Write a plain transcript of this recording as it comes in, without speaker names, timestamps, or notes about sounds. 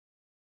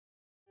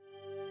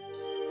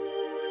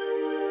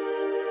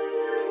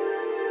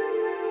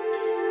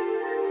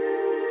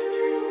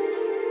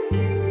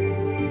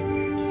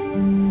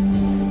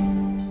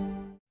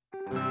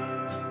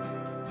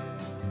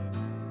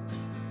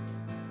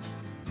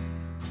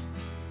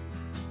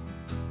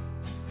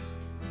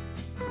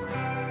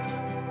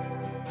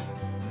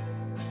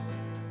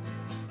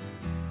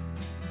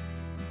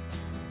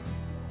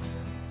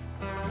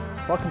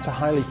Welcome to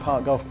Highley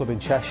Park Golf Club in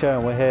Cheshire,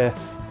 and we're here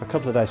for a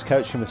couple of days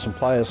coaching with some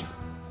players.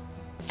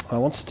 I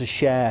wanted to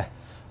share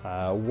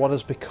what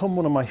has become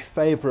one of my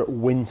favourite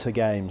winter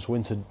games,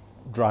 winter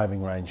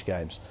driving range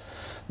games.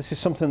 This is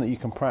something that you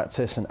can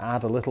practice and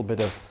add a little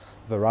bit of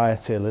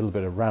variety, a little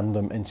bit of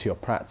random into your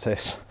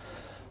practice.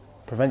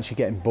 Prevents you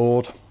getting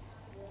bored,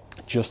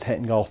 just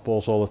hitting golf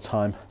balls all the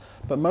time.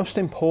 But most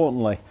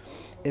importantly,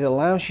 it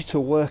allows you to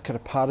work at a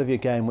part of your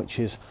game which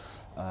is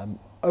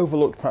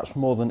overlooked perhaps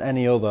more than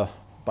any other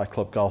by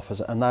club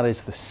golfers, and that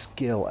is the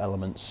skill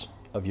elements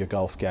of your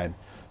golf game.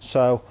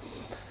 So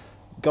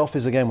golf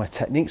is a game where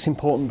technique's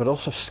important, but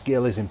also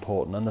skill is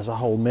important, and there's a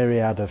whole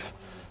myriad of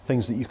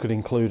things that you could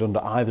include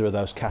under either of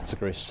those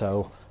categories.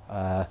 So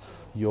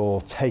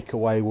your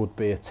takeaway would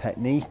be a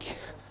technique,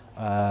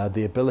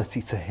 the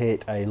ability to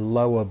hit a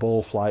lower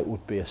ball flight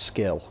would be a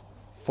skill,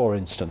 for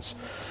instance.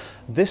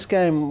 This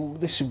game,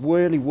 this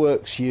really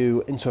works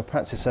you into a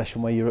practice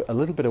session where you're a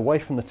little bit away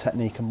from the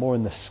technique and more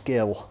in the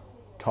skill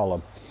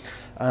column.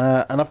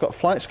 And I've got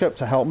Flight Scope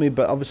to help me,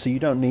 but obviously you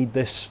don't need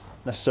this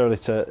necessarily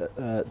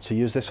to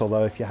use this,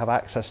 although if you have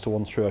access to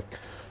one through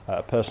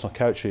a personal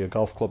coach or your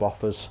golf club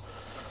offers,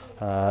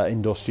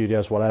 indoor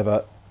studios,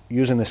 whatever,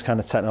 using this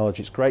kind of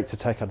technology, it's great to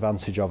take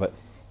advantage of it.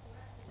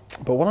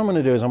 But what I'm going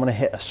to do is I'm going to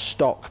hit a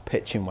stock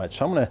pitching wedge.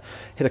 So I'm going to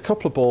hit a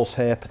couple of balls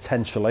here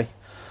potentially.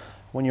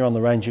 When you're on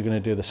the range, you're going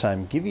to do the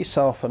same. Give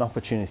yourself an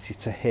opportunity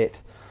to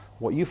hit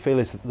what you feel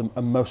is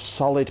a most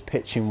solid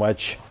pitching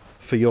wedge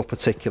for your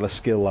particular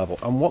skill level.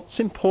 And what's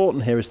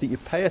important here is that you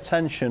pay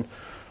attention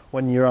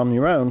when you're on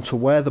your own to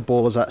where the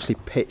ball is actually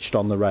pitched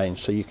on the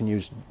range. So you can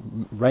use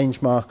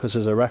range markers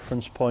as a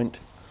reference point.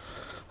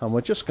 And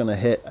we're just going to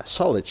hit a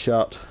solid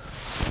shot.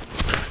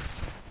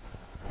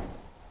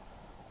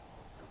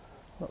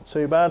 Not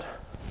too bad.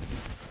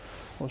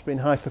 One's been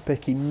hyper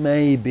picky,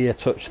 maybe a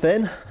touch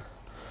thin.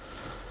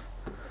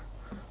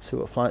 See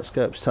what Flight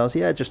Scopes tells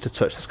you. Yeah, just a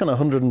touch. That's gone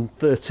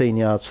 113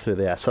 yards through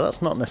the air, so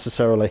that's not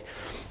necessarily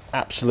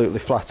absolutely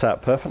flat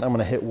out perfect. I'm going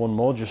to hit one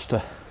more just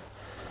to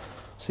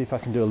see if I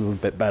can do a little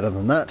bit better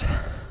than that.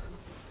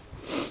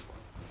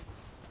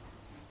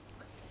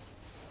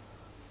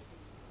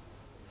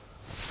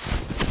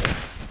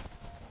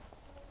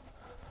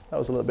 That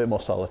was a little bit more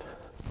solid.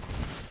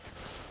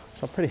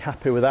 So I'm pretty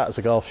happy with that as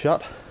a golf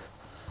shot.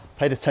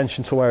 Paid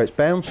attention to where it's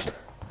bounced.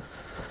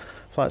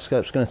 Flight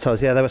Scope's going to tell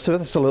us, yeah, that's a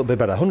little bit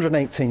better.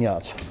 118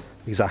 yards,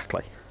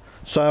 exactly.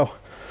 So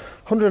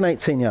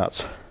 118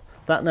 yards.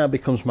 That now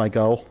becomes my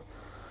goal.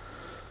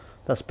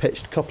 That's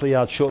pitched a couple of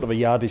yards short of a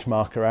yardage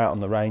marker out on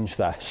the range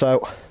there.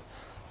 So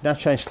now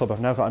changed club, I've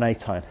now got an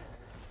 8-iron.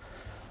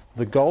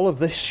 The goal of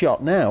this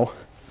shot now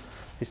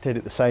is to hit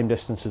it the same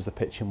distance as the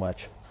pitching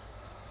wedge.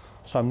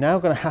 So I'm now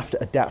going to have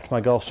to adapt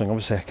my golf swing.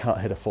 Obviously I can't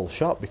hit a full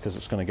shot because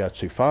it's going to go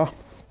too far.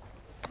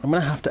 I'm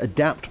going to have to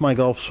adapt my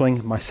golf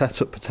swing, my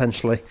setup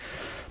potentially,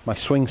 my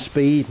swing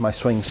speed, my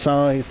swing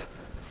size,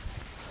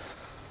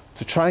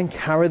 to try and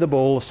carry the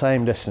ball the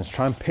same distance,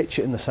 try and pitch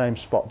it in the same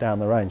spot down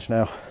the range.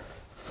 Now,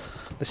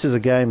 this is a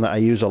game that I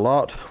use a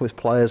lot with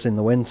players in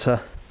the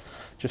winter,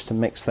 just to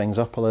mix things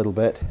up a little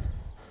bit.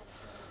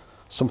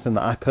 Something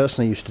that I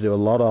personally used to do a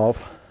lot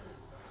of,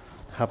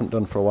 haven't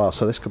done for a while,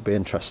 so this could be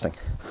interesting.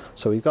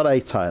 So we've got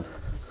 8-iron,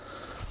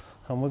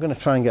 and we're going to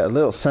try and get a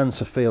little sense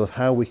of feel of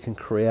how we can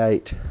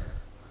create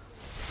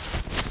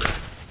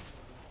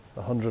a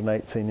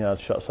 118 yard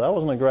shot. So that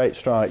wasn't a great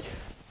strike.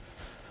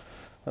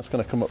 That's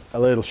going to come up a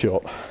little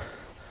short.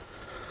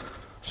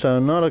 So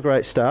not a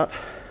great start.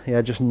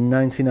 Yeah, just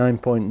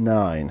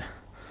 99.9.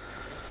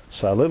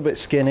 So a little bit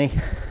skinny.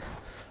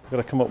 I've got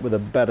to come up with a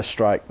better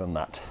strike than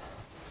that.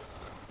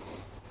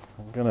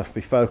 I'm going to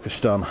be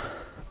focused on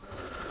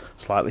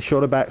slightly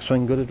shorter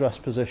backswing, good address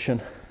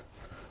position,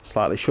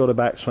 slightly shorter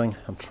backswing.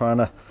 I'm trying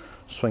to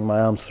swing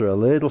my arms through a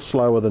little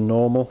slower than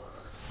normal.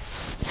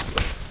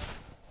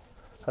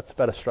 That's a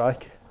better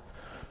strike.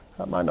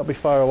 That might not be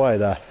far away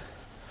there.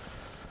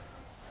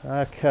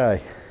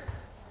 Okay.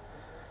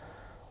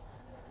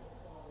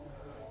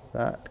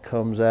 That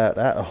comes out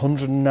at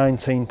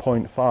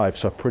 119.5,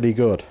 so pretty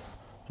good.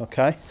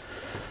 Okay.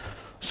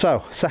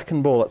 So,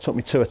 second ball, that took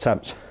me 2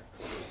 attempts.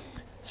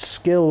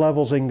 Skill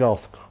levels in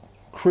golf,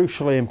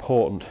 crucially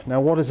important. Now,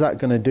 what is that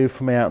going to do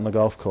for me out on the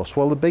golf course?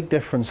 Well, the big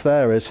difference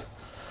there is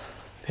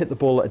hit the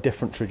ball at a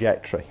different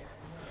trajectory.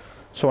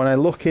 So when I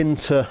look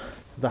into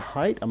the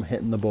height I'm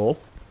hitting the ball,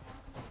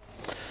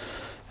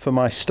 for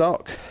my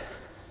stock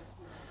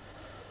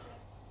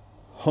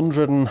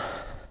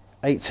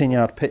 118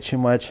 yard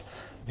pitching wedge,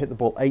 hit the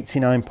ball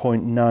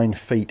 89.9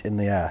 feet in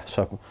the air.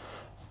 So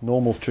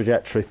normal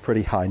trajectory,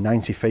 pretty high.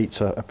 90 feet's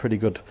a pretty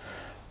good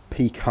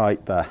peak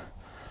height there.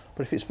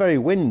 But if it's very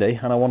windy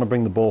and I want to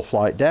bring the ball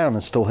flight down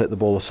and still hit the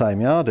ball the same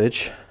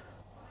yardage,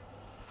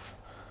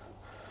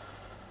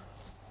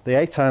 the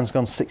 8-iron's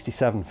gone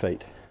 67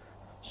 feet.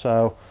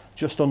 So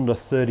just under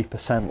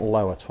 30%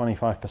 lower,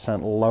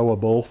 25% lower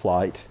ball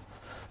flight,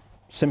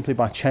 simply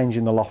by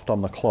changing the loft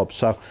on the club.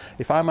 So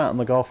if I'm out on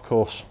the golf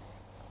course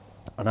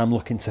and I'm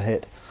looking to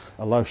hit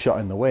a low shot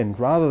in the wind,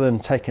 rather than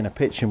taking a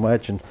pitching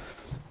wedge and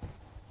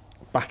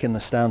back in the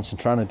stance and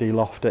trying to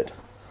de-loft it.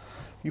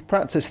 You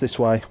practice this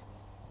way,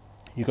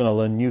 you're going to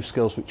learn new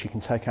skills which you can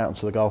take out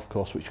onto the golf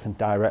course, which can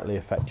directly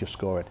affect your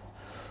scoring.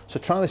 So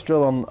try this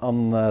drill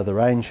on the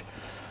range.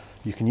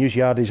 You can use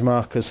yardage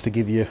markers to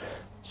give you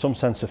some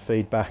sense of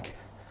feedback.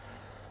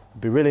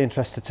 I'd be really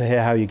interested to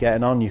hear how you're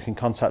getting on. You can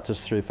contact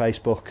us through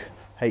Facebook,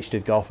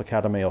 HDiD Golf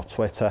Academy, or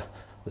Twitter,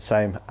 the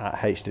same at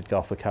HDiD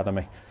Golf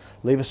Academy.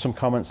 Leave us some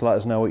comments, let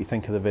us know what you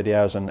think of the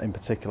videos and in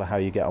particular how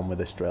you get on with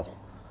this drill.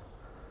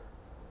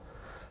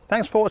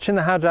 Thanks for watching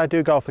the How Did I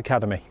Do Golf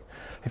Academy.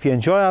 If you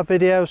enjoy our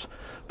videos,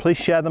 please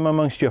share them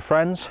amongst your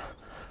friends.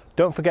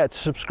 Don't forget to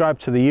subscribe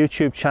to the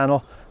YouTube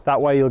channel, that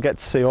way you'll get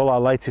to see all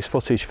our latest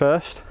footage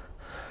first.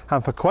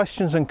 And for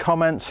questions and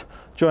comments,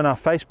 join our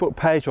Facebook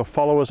page or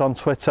follow us on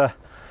Twitter,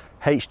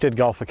 HDiD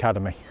Golf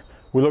Academy.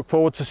 We look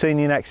forward to seeing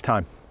you next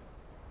time.